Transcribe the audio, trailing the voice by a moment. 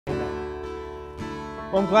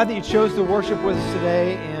Well, I'm glad that you chose to worship with us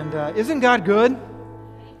today. And isn't God good?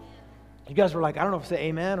 You guys were like, I don't know if to say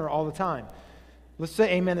amen or all the time. Let's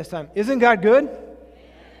say amen this time. Isn't God good?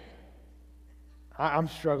 I'm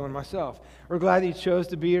struggling myself. We're glad that you chose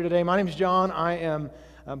to be here today. My name is John. I am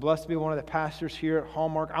blessed to be one of the pastors here at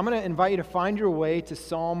Hallmark. I'm going to invite you to find your way to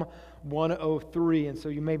Psalm 103. And so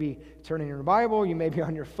you may be turning your Bible, you may be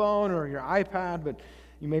on your phone or your iPad, but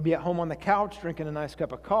you may be at home on the couch drinking a nice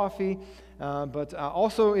cup of coffee. But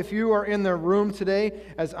also, if you are in the room today,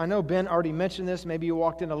 as I know Ben already mentioned this, maybe you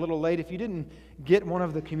walked in a little late. If you didn't get one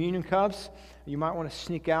of the communion cups, you might want to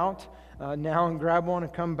sneak out now and grab one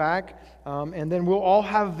and come back. And then we'll all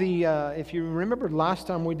have the, if you remember last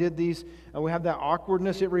time we did these, we have that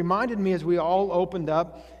awkwardness. It reminded me as we all opened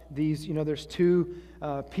up these, there's two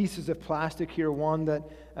pieces of plastic here, one that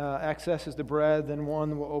accesses the bread, then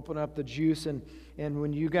one will open up the juice. And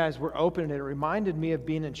when you guys were opening it, it reminded me of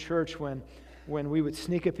being in church when we would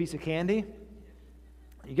sneak a piece of candy.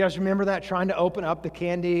 You guys remember that, trying to open up the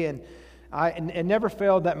candy? And it never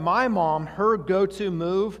failed that my mom, her go-to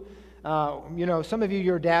move, some of you,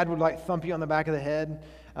 your dad would like thump you on the back of the head.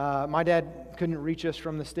 My dad couldn't reach us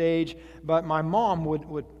from the stage, but my mom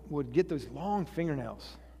would get those long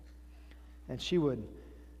fingernails, and she would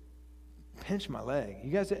pinch my leg.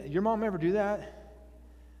 You guys, your mom ever do that?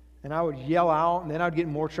 And I would yell out, and then I'd get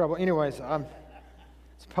in more trouble. Anyways, it's a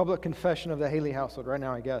public confession of the Haley household right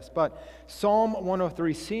now, I guess. But Psalm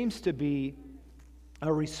 103 seems to be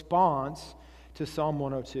a response to Psalm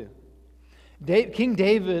 102. King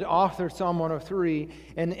David authored Psalm 103,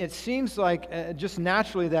 and it seems like just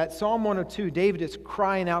naturally that Psalm 102, David is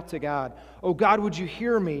crying out to God, "Oh God, would you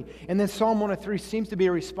hear me?" And then Psalm 103 seems to be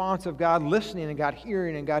a response of God listening and God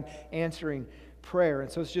hearing and God answering prayer.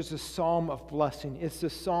 And so it's just a psalm of blessing. It's a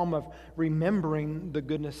psalm of remembering the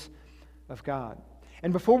goodness of God.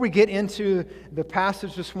 And before we get into the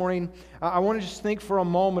passage this morning, I want to just think for a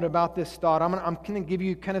moment about this thought. I'm going to give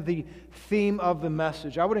you kind of the theme of the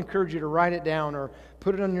message. I would encourage you to write it down or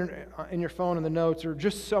put it on in your phone in the notes or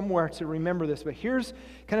just somewhere to remember this. But here's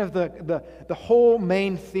kind of the whole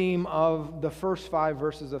main theme of the first 5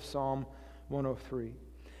 verses of Psalm 103.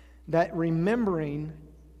 That remembering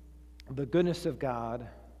the goodness of God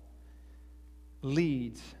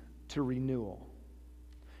leads to renewal.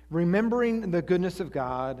 Remembering the goodness of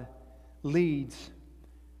God leads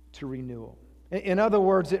to renewal. In other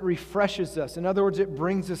words, it refreshes us. In other words, it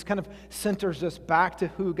brings us, kind of centers us back to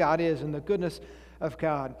who God is and the goodness of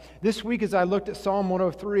God. This week as I looked at Psalm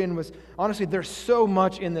 103 and honestly, there's so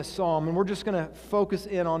much in this psalm, and we're just going to focus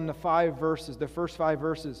in on the first 5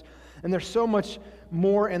 verses. And there's so much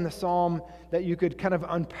more in the psalm that you could kind of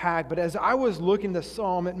unpack. But as I was looking at the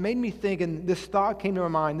psalm, it made me think, and this thought came to my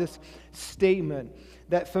mind, this statement,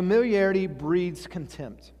 that familiarity breeds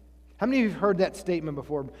contempt. How many of you have heard that statement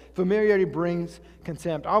before? Familiarity brings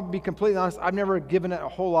contempt. I'll be completely honest, I've never given it a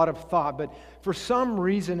whole lot of thought, but for some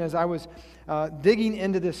reason, as I was digging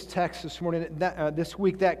into this text this morning, this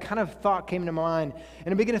week, that kind of thought came to my mind,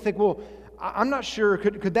 and I began to think, well, I'm not sure,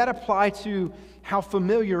 could that apply to how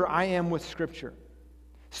familiar I am with Scripture?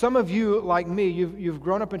 Some of you, like me, you've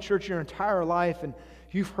grown up in church your entire life, and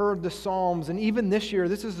you've heard the Psalms, and even this year,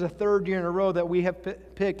 this is the 3rd year in a row that we have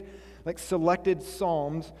picked like selected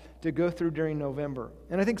Psalms to go through during November.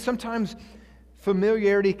 And I think sometimes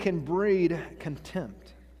familiarity can breed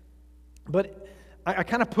contempt. But I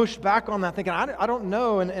kind of pushed back on that, thinking, I don't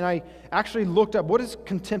know, and I actually looked up, what does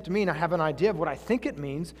contempt mean? I have an idea of what I think it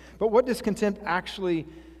means, but what does contempt actually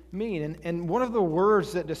mean? And one of the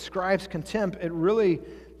words that describes contempt, it really,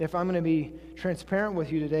 if I'm going to be transparent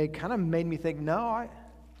with you today, kind of made me think, no,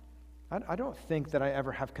 I don't think that I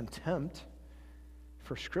ever have contempt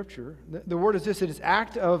for Scripture. The word is this: it is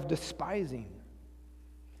act of despising.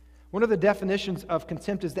 One of the definitions of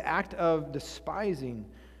contempt is the act of despising.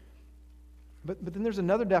 But then there's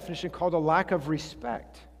another definition called a lack of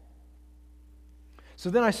respect. So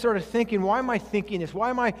then I started thinking, why am I thinking this? Why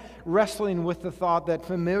am I wrestling with the thought that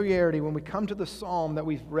familiarity, when we come to the psalm that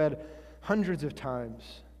we've read hundreds of times,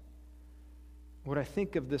 what I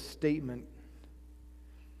think of this statement?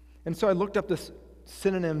 And so I looked up the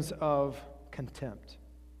synonyms of contempt.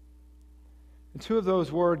 And 2 of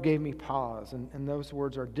those words gave me pause, and those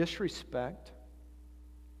words are disrespect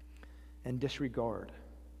and disregard.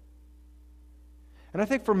 And I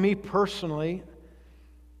think for me personally,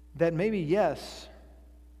 that maybe, yes,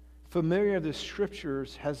 familiar of the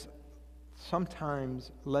Scriptures has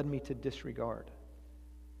sometimes led me to disregard.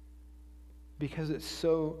 Because it's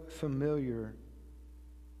so familiar,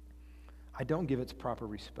 I don't give its proper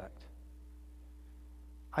respect.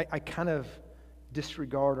 I kind of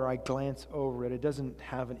disregard or I glance over it. It doesn't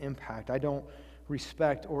have an impact. I don't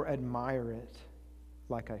respect or admire it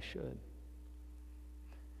like I should.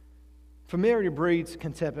 Familiarity breeds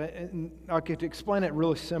contempt, and I could explain it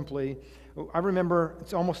really simply. I remember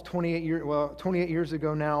it's almost 28 years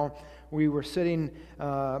ago now. We were sitting,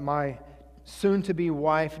 my soon-to-be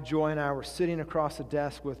wife, Joy, and I were sitting across the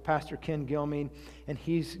desk with Pastor Ken Gilmey, and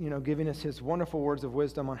he's, giving us his wonderful words of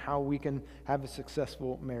wisdom on how we can have a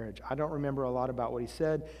successful marriage. I don't remember a lot about what he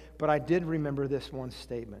said, but I did remember this one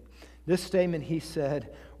statement. This statement he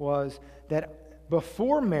said was that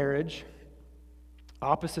before marriage,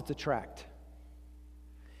 opposites attract.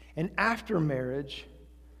 And after marriage,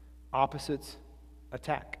 opposites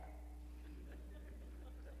attack.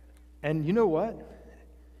 And you know what?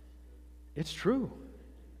 It's true.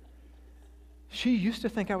 She used to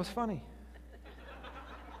think I was funny.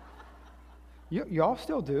 Y'all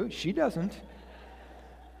still do. She doesn't.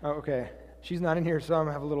 Oh, okay. She's not in here, so I'm going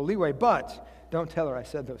to have a little leeway. But don't tell her I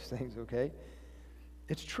said those things, okay?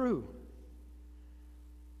 It's true.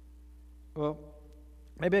 Well,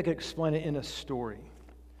 maybe I could explain it in a story.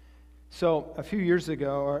 So a few years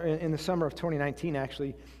ago, or in the summer of 2019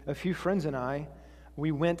 actually, a few friends and I,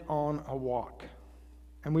 we went on a walk.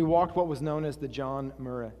 And we walked what was known as the John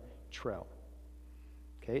Murrah Trail.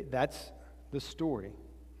 Okay, that's the story.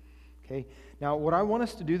 Okay, now what I want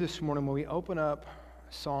us to do this morning when we open up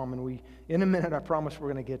Psalm, and in a minute I promise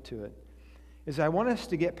we're going to get to it, is I want us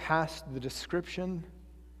to get past the description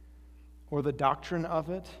or the doctrine of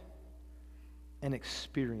it and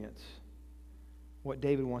experience what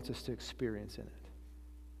David wants us to experience in it.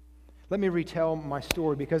 Let me retell my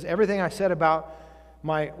story, because everything I said about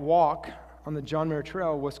my walk on the John Murrah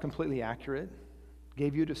Trail was completely accurate,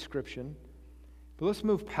 gave you a description. But let's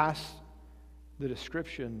move past the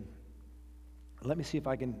description. Let me see if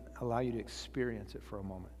I can allow you to experience it for a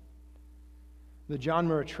moment. The John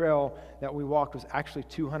Murrah Trail that we walked was actually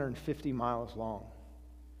 250 miles long.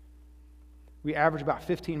 We averaged about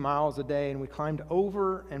 15 miles a day, and we climbed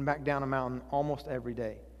over and back down a mountain almost every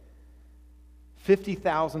day.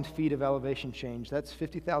 50,000 feet of elevation change. That's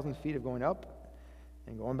 50,000 feet of going up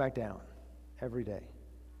and going back down every day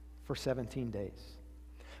for 17 days.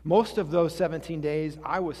 Most of those 17 days,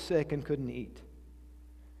 I was sick and couldn't eat.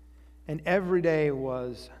 And every day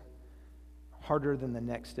was harder than the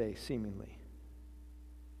next day, seemingly.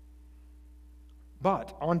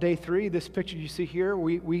 But on day 3, this picture you see here,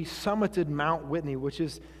 we summited Mount Whitney, which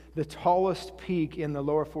is the tallest peak in the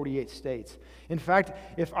lower 48 states. In fact,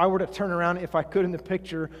 if I were to turn around, if I could in the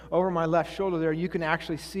picture, over my left shoulder there, you can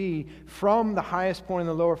actually see from the highest point in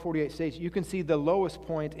the lower 48 states, you can see the lowest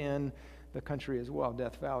point in the country as well,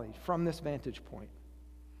 Death Valley, from this vantage point.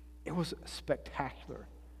 It was spectacular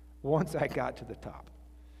once I got to the top.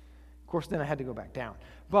 Of course, then I had to go back down.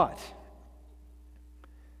 But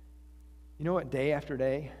you know what? Day after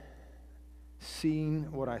day,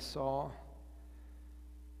 seeing what I saw,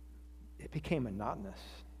 it became monotonous.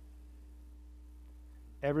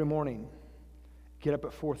 Every morning, get up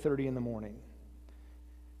at 4:30 in the morning,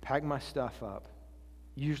 pack my stuff up,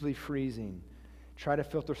 usually freezing, try to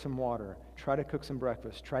filter some water, try to cook some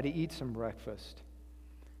breakfast, try to eat some breakfast.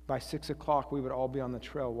 By 6 o'clock, we would all be on the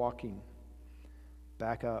trail walking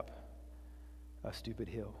back up a stupid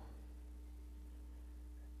hill.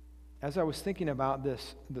 As I was thinking about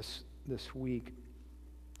this week,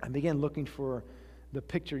 I began looking for the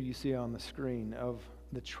picture you see on the screen of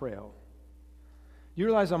the trail. You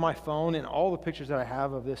realize on my phone and all the pictures that I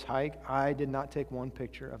have of this hike, I did not take one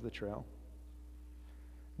picture of the trail.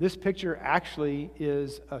 This picture actually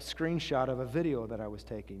is a screenshot of a video that I was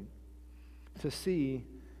taking to see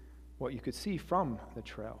what you could see from the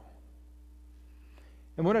trail.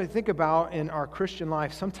 And what I think about in our Christian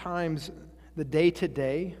life, sometimes the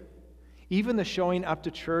day-to-day, even the showing up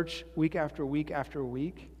to church week after week after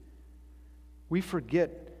week, we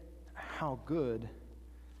forget how good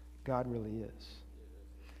God really is.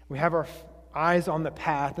 We have our eyes on the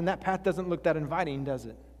path, and that path doesn't look that inviting, does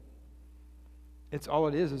it? It's all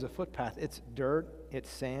it is a footpath. It's dirt, it's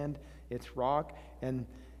sand, it's rock, and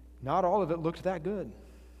not all of it looks that good.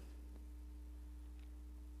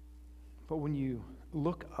 But when you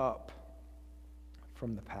look up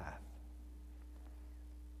from the path,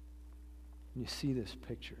 and you see this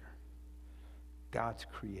picture, God's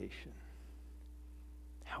creation,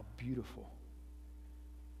 how beautiful.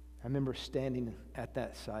 I remember standing at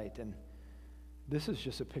that site, and this is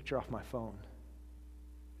just a picture off my phone.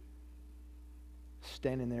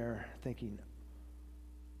 Standing there thinking,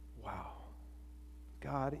 wow,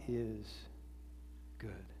 God is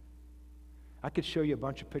good. I could show you a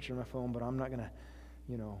bunch of pictures on my phone, but I'm not going to,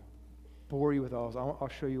 bore you with all. I'll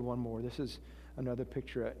show you one more. This is another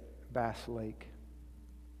picture at Bass Lake.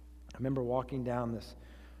 remember walking down this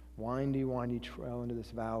windy, windy trail into this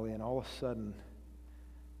valley, and all of a sudden,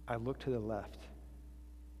 I look to the left,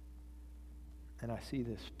 and I see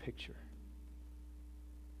this picture.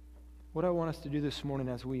 What I want us to do this morning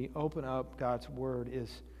as we open up God's Word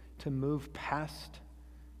is to move past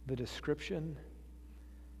the description,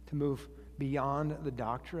 to move beyond the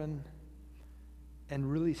doctrine,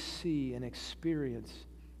 and really see and experience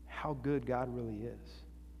how good God really is.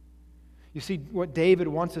 You see, what David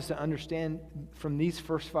wants us to understand from these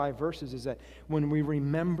first 5 verses is that when we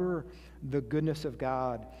remember the goodness of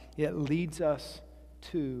God, it leads us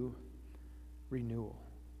to renewal.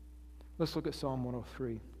 Let's look at Psalm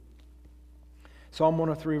 103. Psalm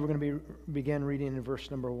 103, we're going to begin reading in verse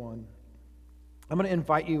number 1. I'm going to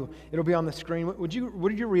invite you. It'll be on the screen. Would you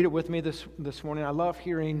read it with me this morning? I love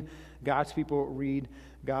hearing God's people read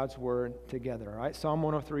God's Word together. All right, Psalm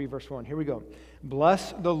 103, verse 1. Here we go.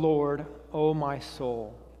 Bless the Lord, O my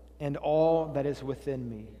soul, and all that is within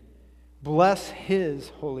me. Bless His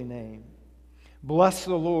holy name. Bless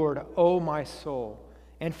the Lord, O my soul,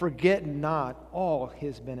 and forget not all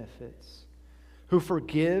His benefits, who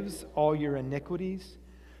forgives all your iniquities,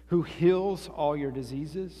 who heals all your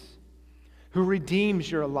diseases, who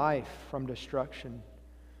redeems your life from destruction,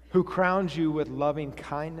 who crowns you with loving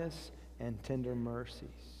kindness and tender mercies,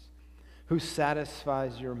 who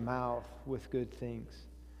satisfies your mouth with good things,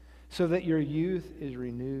 so that your youth is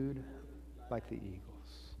renewed like the eagles.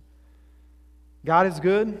 God is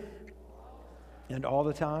good, and all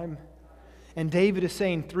the time. And David is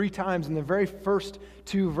saying 3 times in the very first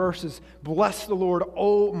 2 verses, bless the Lord,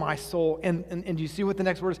 O my soul. And you see what the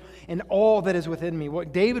next word is? And all that is within me.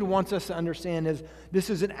 What David wants us to understand is this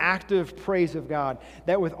is an active praise of God.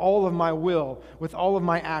 That with all of my will, with all of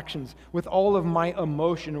my actions, with all of my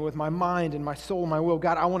emotion, with my mind and my soul and my will,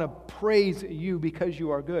 God, I want to praise you because you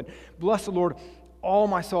are good. Bless the Lord, all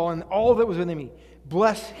my soul, and all that was within me.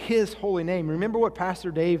 Bless His holy name. Remember what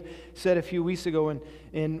Pastor Dave said a few weeks ago,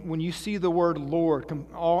 and when you see the word Lord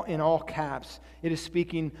in all caps, it is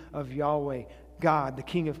speaking of Yahweh, God, the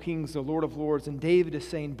King of Kings, the Lord of Lords. And David is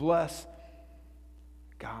saying, bless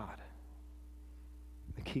God,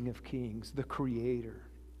 the King of Kings, the Creator,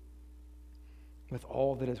 with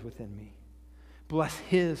all that is within me. Bless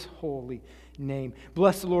His holy name.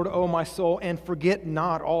 Bless the Lord, O my soul, and forget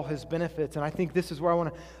not all His benefits. And I think this is where I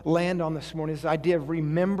want to land on this morning. This idea of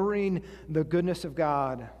remembering the goodness of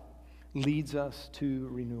God leads us to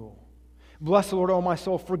renewal. Bless the Lord, O my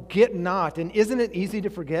soul, forget not. And isn't it easy to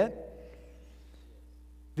forget?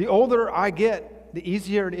 The older I get, the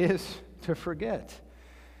easier it is to forget.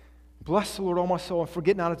 Bless the Lord, O my soul, and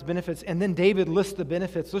forget not its benefits. And then David lists the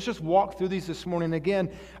benefits. Let's just walk through these this morning. Again,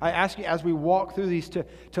 I ask you as we walk through these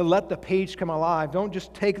to let the page come alive. Don't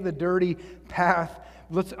just take the dirty path.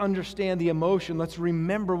 Let's understand the emotion. Let's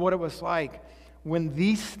remember what it was like when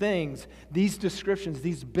these things, these descriptions,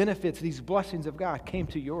 these benefits, these blessings of God came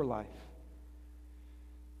to your life.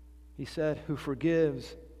 He said, who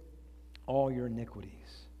forgives all your iniquities.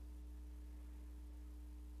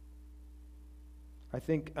 I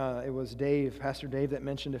think it was Pastor Dave, that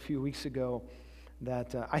mentioned a few weeks ago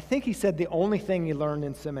that I think he said the only thing he learned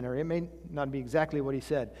in seminary, it may not be exactly what he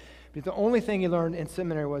said, but the only thing he learned in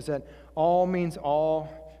seminary was that all means all.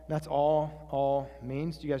 That's all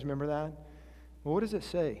means. Do you guys remember that? Well, what does it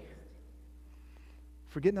say?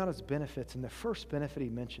 Forget not its benefits. And the first benefit he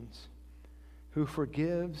mentions, who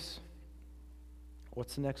forgives,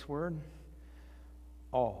 what's the next word?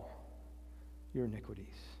 All your iniquities.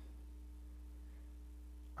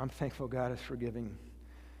 I'm thankful God is forgiving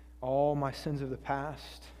all my sins of the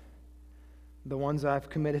past, the ones I've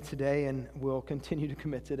committed today and will continue to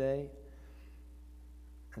commit today,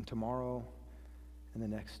 and tomorrow, and the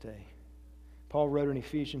next day. Paul wrote in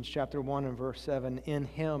Ephesians chapter 1 and verse 7, in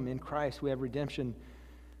Him, in Christ, we have redemption.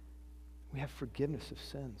 We have forgiveness of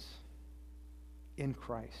sins in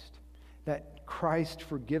Christ. That Christ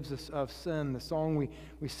forgives us of sin. The song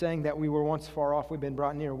we sang that we were once far off, we've been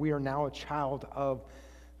brought near. We are now a child of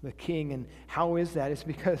the King. And how is that? It's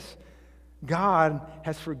because God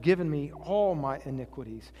has forgiven me all my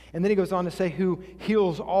iniquities. And then he goes on to say, who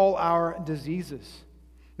heals all our diseases.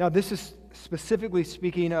 Now, this is specifically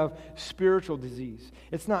speaking of spiritual disease.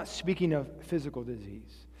 It's not speaking of physical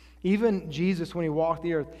disease. Even Jesus, when he walked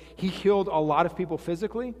the earth, he healed a lot of people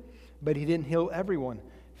physically, but he didn't heal everyone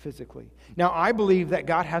physically. Now, I believe that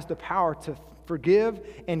God has the power to forgive,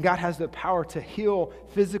 and God has the power to heal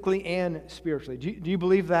physically and spiritually. Do you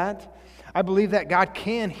believe that? I believe that God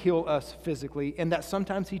can heal us physically, and that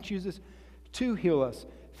sometimes he chooses to heal us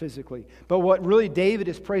physically. But what really David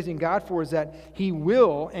is praising God for is that he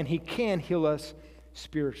will and he can heal us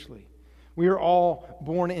spiritually. We are all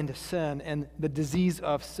born into sin, and the disease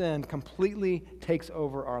of sin completely takes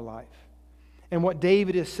over our life. And what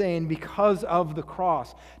David is saying, because of the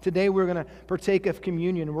cross, today we're going to partake of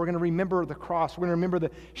communion. We're going to remember the cross. We're going to remember the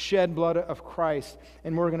shed blood of Christ.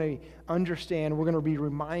 And we're going to understand, we're going to be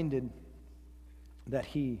reminded that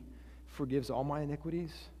He forgives all my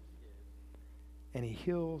iniquities and He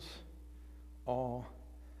heals all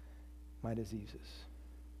my diseases.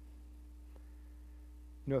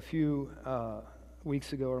 You know, a few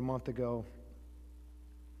weeks ago or a month ago,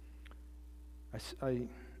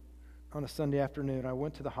 on a Sunday afternoon, I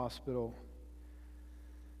went to the hospital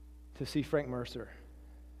to see Frank Mercer.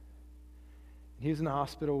 He was in the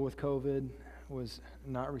hospital with COVID, was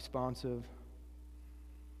not responsive.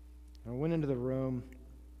 I went into the room,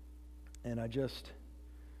 and I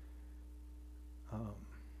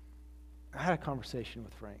had a conversation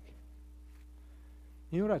with Frank.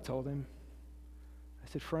 You know what I told him? I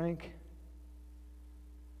said, Frank,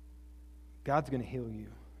 God's going to heal you.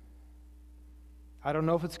 I don't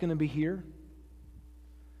know if it's going to be here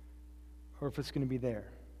or if it's going to be there.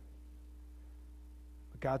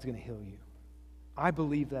 But God's going to heal you. I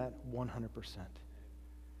believe that 100%.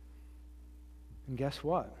 And guess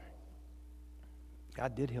what?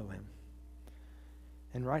 God did heal him.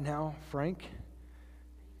 And right now, Frank,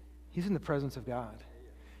 he's in the presence of God.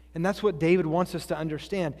 And that's what David wants us to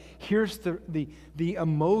understand. Here's the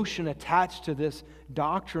emotion attached to this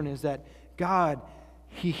doctrine is that God,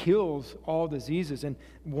 He heals all diseases. And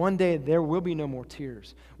one day there will be no more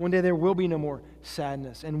tears. One day there will be no more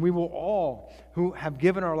sadness. And we will all, who have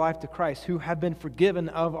given our life to Christ, who have been forgiven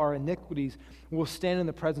of our iniquities, will stand in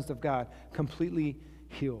the presence of God completely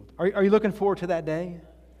healed. Are you looking forward to that day?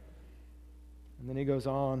 And then he goes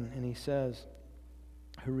on and he says,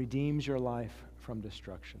 who redeems your life from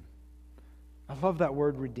destruction. I love that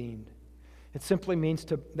word redeemed. It simply means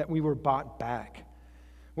that we were bought back.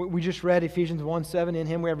 We just read Ephesians 1:7, in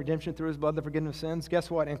Him we have redemption through His blood, the forgiveness of sins. Guess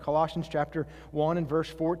what? In Colossians chapter 1 and verse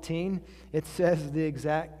 14, it says the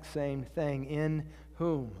exact same thing. In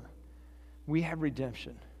whom we have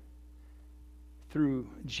redemption through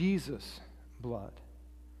Jesus' blood,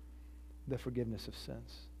 the forgiveness of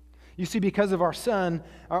sins. You see, because of our sin,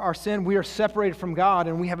 we are separated from God,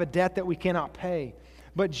 and we have a debt that we cannot pay.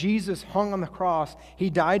 But Jesus hung on the cross. He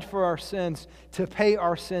died for our sins to pay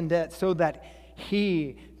our sin debt so that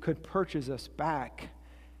He could purchase us back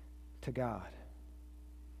to God.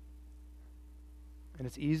 And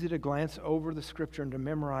it's easy to glance over the Scripture and to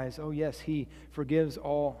memorize, oh yes, He forgives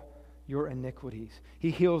all your iniquities. He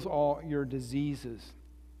heals all your diseases.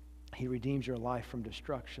 He redeems your life from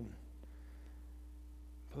destruction.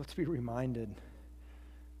 But let's be reminded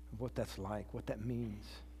of what that's like, what that means.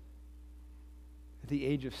 At the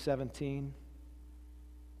age of 17,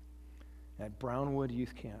 at Brownwood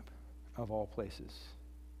Youth Camp, of all places,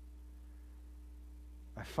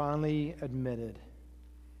 I finally admitted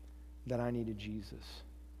that I needed Jesus.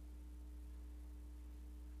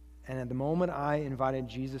 And at the moment I invited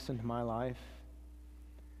Jesus into my life,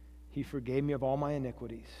 He forgave me of all my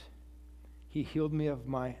iniquities. He healed me of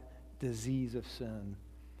my disease of sin.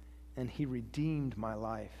 And He redeemed my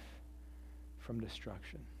life from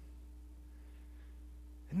destruction.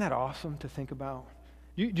 Isn't that awesome to think about?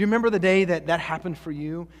 Do you remember the day that happened for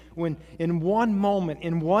you? When in one moment,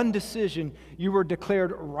 in one decision, you were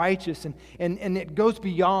declared righteous. And it goes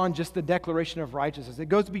beyond just the declaration of righteousness. It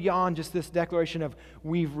goes beyond just this declaration of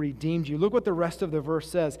we've redeemed you. Look what the rest of the verse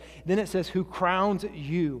says. Then it says, who crowns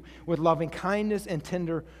you with loving kindness and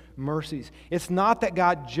tender mercies. It's not that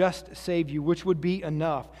God just saved you, which would be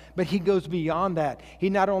enough, but He goes beyond that. He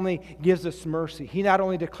not only gives us mercy, He not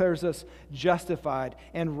only declares us justified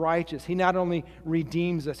and righteous, He not only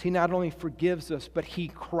redeems us, He not only forgives us, but He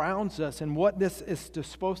crowns us. And what this is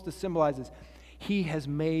supposed to symbolize is He has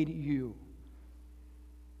made you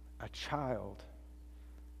a child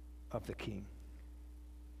of the King.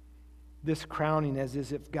 This crowning is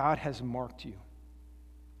as if God has marked you.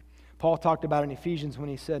 Paul talked about it in Ephesians when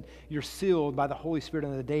he said, you're sealed by the Holy Spirit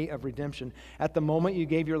on the day of redemption. At the moment you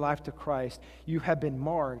gave your life to Christ, you have been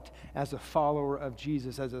marked as a follower of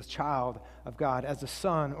Jesus, as a child of God, as a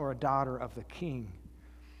son or a daughter of the King.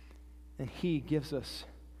 And He gives us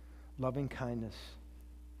loving kindness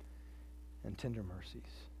and tender mercies.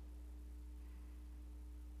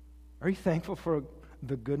 Are you thankful for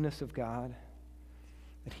the goodness of God?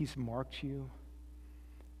 That He's marked you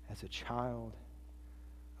as a child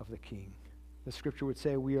of the King. The Scripture would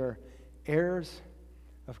say we are heirs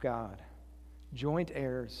of God, joint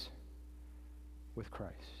heirs with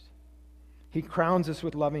Christ. He crowns us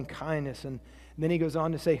with loving kindness, and then He goes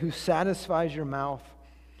on to say, who satisfies your mouth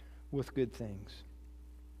with good things.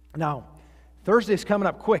 Now, Thursday's coming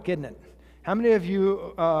up quick, isn't it? How many of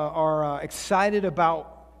you are excited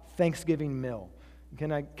about Thanksgiving meal?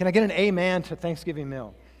 Can I get an amen to Thanksgiving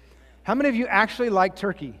meal? How many of you actually like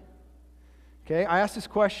turkey? Okay, I asked this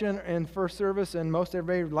question in first service, and most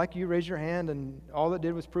everybody, like you, raised your hand, and all it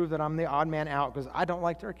did was prove that I'm the odd man out because I don't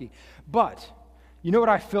like turkey. But you know what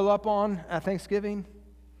I fill up on at Thanksgiving?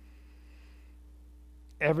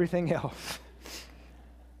 Everything else.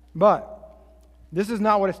 But this is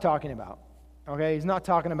not what it's talking about. Okay, he's not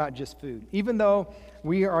talking about just food. Even though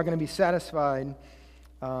we are going to be satisfied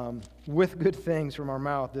with good things from our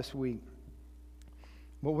mouth this week.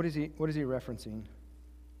 But what is he referencing?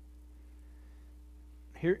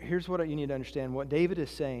 Here's what you need to understand. What David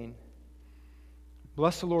is saying,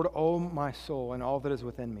 bless the Lord, O my soul, and all that is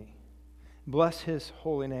within me. Bless his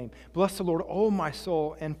holy name. Bless the Lord, O my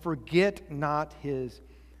soul, and forget not his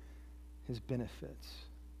benefits.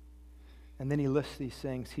 And then he lists these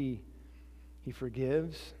things. He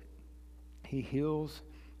forgives, he heals,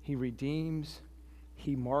 he redeems,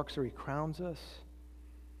 he marks or he crowns us.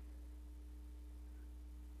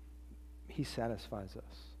 He satisfies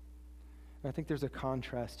us. And I think there's a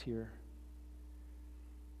contrast here.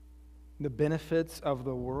 The benefits of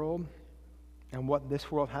the world and what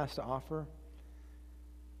this world has to offer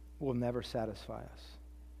will never satisfy us.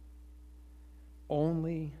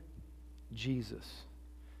 Only Jesus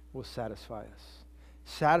will satisfy us.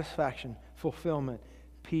 Satisfaction, fulfillment,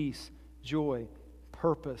 peace, joy,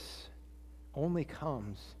 purpose only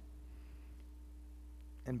comes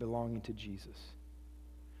in belonging to Jesus.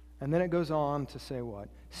 And then it goes on to say what?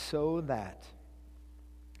 So that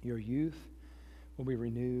your youth will be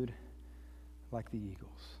renewed like the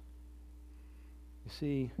eagles. You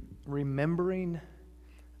see, remembering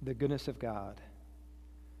the goodness of God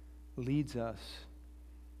leads us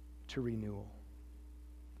to renewal.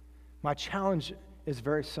 My challenge is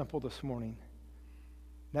very simple this morning,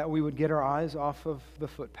 that we would get our eyes off of the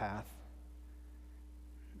footpath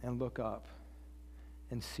and look up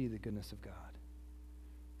and see the goodness of God.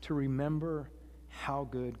 To remember how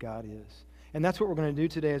good God is. And that's what we're going to do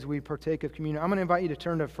today as we partake of communion. I'm going to invite you to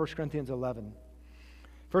turn to 1 Corinthians 11.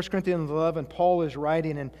 1 Corinthians 11, Paul is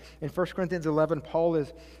writing, and in 1 Corinthians 11, Paul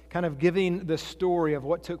is kind of giving the story of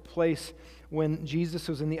what took place when Jesus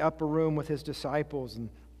was in the upper room with his disciples, and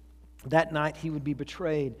that night he would be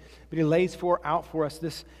betrayed. But he lays out for us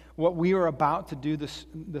this, what we are about to do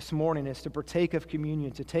this morning is to partake of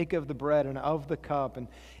communion, to take of the bread and of the cup.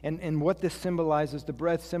 And what this symbolizes, the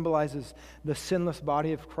bread symbolizes the sinless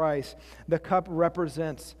body of Christ. The cup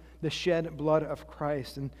represents the shed blood of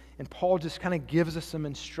Christ. And Paul just kind of gives us some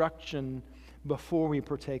instruction before we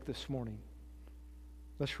partake this morning.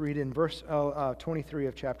 Let's read in verse 23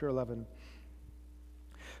 of chapter 11.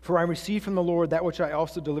 For I received from the Lord that which I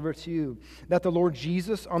also delivered to you, that the Lord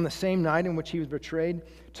Jesus, on the same night in which he was betrayed,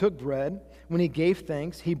 took bread. When he gave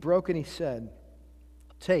thanks, he broke and he said,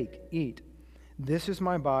 "Take, eat. This is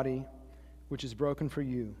my body, which is broken for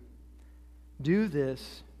you. Do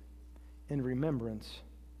this in remembrance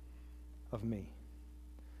of me."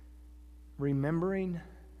 Remembering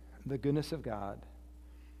the goodness of God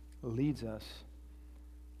leads us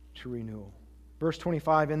to renewal. Verse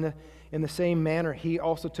 25, in the same manner, he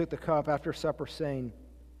also took the cup after supper, saying,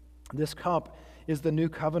 "This cup is the new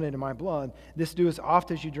covenant in my blood. This do as oft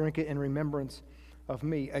as you drink it in remembrance of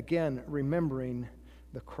me." Again, remembering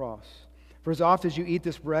the cross. For as oft as you eat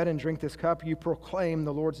this bread and drink this cup, you proclaim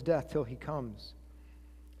the Lord's death till he comes.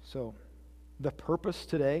 So, the purpose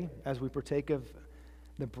today, as we partake of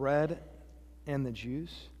the bread and the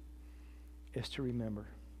juice, is to remember.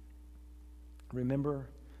 Remember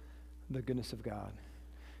the goodness of God.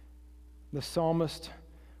 The psalmist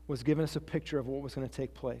was giving us a picture of what was going to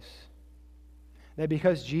take place. That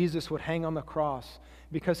because Jesus would hang on the cross,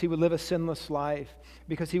 because he would live a sinless life,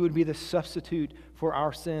 because he would be the substitute for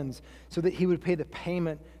our sins, so that he would pay the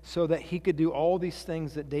payment so that he could do all these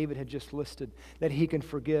things that David had just listed, that he can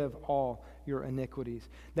forgive all your iniquities,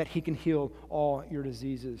 that he can heal all your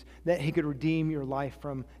diseases, that he could redeem your life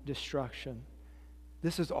from destruction.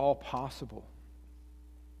 This is all possible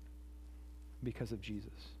because of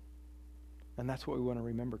Jesus. And that's what we want to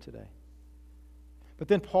remember today. But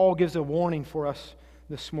then Paul gives a warning for us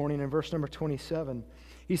this morning in verse number 27.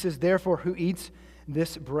 He says, "Therefore, who eats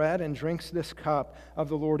this bread and drinks this cup of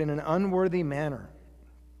the Lord in an unworthy manner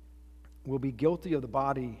will be guilty of the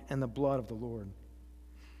body and the blood of the Lord.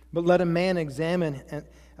 But let a man examine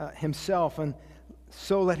himself, and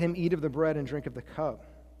so let him eat of the bread and drink of the cup.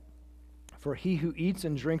 For he who eats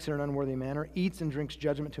and drinks in an unworthy manner eats and drinks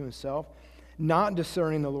judgment to himself, not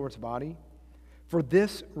discerning the Lord's body. For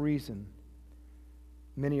this reason,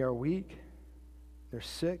 many are weak, they're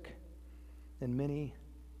sick, and many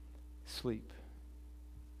sleep,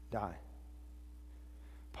 die.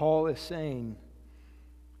 Paul is saying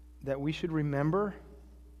that we should remember,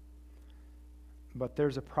 but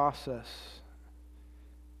there's a process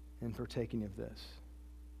in partaking of this.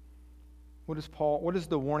 What is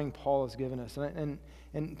the warning Paul has given us?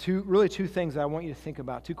 And two things I want you to think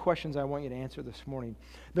about, two questions I want you to answer this morning.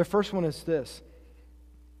 The first one is this: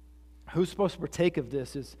 who's supposed to partake of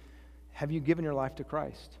this is, have you given your life to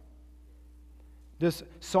Christ? Does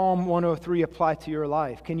Psalm 103 apply to your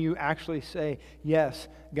life? Can you actually say, yes,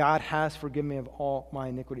 God has forgiven me of all my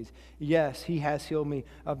iniquities. Yes, He has healed me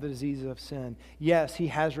of the diseases of sin. Yes, He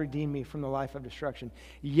has redeemed me from the life of destruction.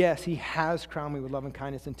 Yes, He has crowned me with love and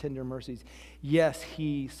kindness and tender mercies. Yes,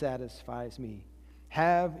 He satisfies me.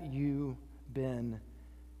 Have you been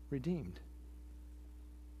redeemed?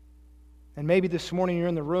 And maybe this morning you're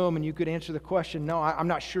in the room and you could answer the question, no, I'm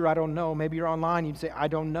not sure, I don't know. Maybe you're online, you'd say, I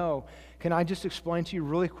don't know. Can I just explain to you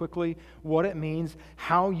really quickly what it means,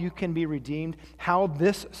 how you can be redeemed, how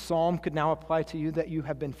this psalm could now apply to you, that you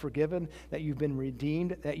have been forgiven, that you've been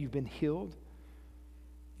redeemed, that you've been healed?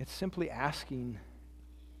 It's simply asking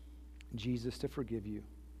Jesus to forgive you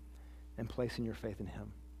and placing your faith in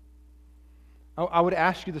Him. I would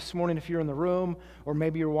ask you this morning, if you're in the room or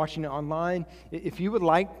maybe you're watching it online, if you would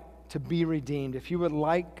like to be redeemed, if you would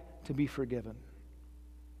like to be forgiven,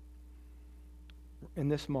 in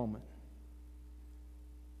this moment,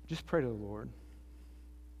 just pray to the Lord.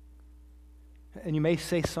 And you may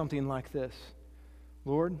say something like this: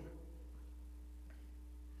 Lord,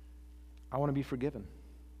 I want to be forgiven.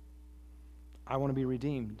 I want to be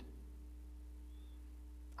redeemed.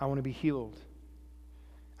 I want to be healed.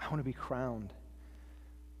 I want to be crowned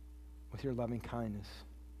with your loving kindness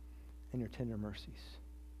and your tender mercies.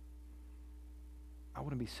 I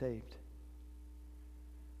want to be saved.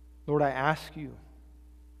 Lord, I ask you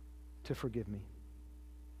to forgive me.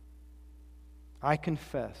 I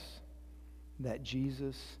confess that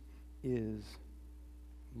Jesus is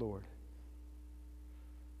Lord.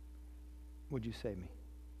 Would you save me?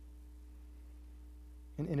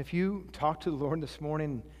 And if you talked to the Lord this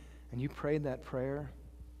morning and you prayed that prayer,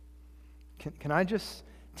 can I just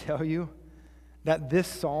tell you that this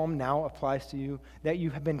psalm now applies to you, that you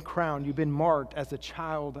have been crowned, you've been marked as a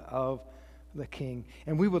child of the King.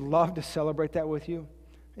 And we would love to celebrate that with you.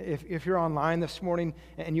 If you're online this morning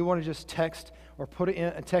and you want to just text or put it in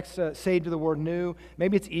a text, saved to the word new,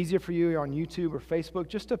 maybe it's easier for you on YouTube or Facebook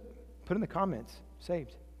just to put in the comments,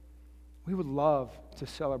 saved. We would love to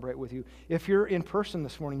celebrate with you. If you're in person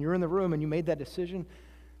this morning, you're in the room and you made that decision,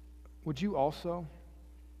 would you also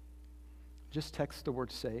just text the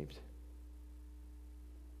word saved?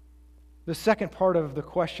 The second part of the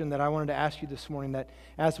question that I wanted to ask you this morning, that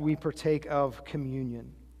as we partake of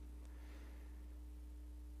communion,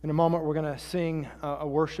 in a moment we're going to sing a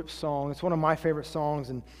worship song. It's one of my favorite songs,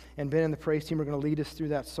 and Ben and the praise team are going to lead us through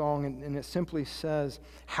that song, and it simply says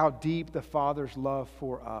how deep the Father's love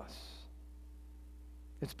for us.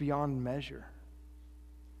 It's beyond measure.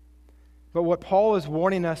 But what Paul is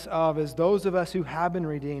warning us of is those of us who have been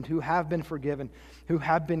redeemed, who have been forgiven, who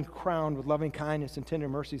have been crowned with loving kindness and tender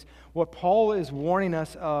mercies. What Paul is warning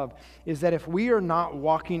us of is that if we are not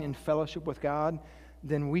walking in fellowship with God,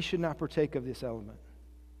 then we should not partake of this element.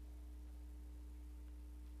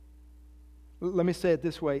 Let me say it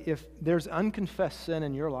this way. If there's unconfessed sin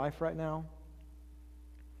in your life right now,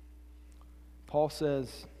 Paul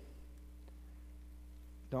says,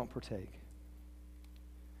 don't partake.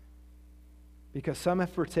 Because some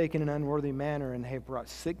have partaken in an unworthy manner and have brought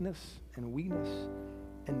sickness and weakness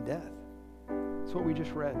and death. That's what we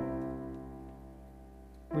just read.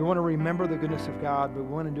 We want to remember the goodness of God, but we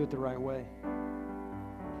want to do it the right way.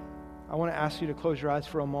 I want to ask you to close your eyes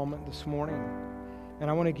for a moment this morning. And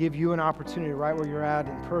I want to give you an opportunity right where you're at,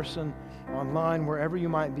 in person, online, wherever you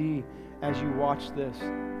might be as you watch this,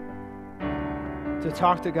 to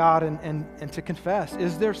talk to God and to confess.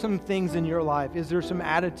 Is there some things in your life? Is there some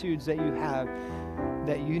attitudes that you have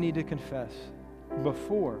that you need to confess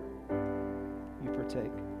before you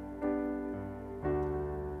partake?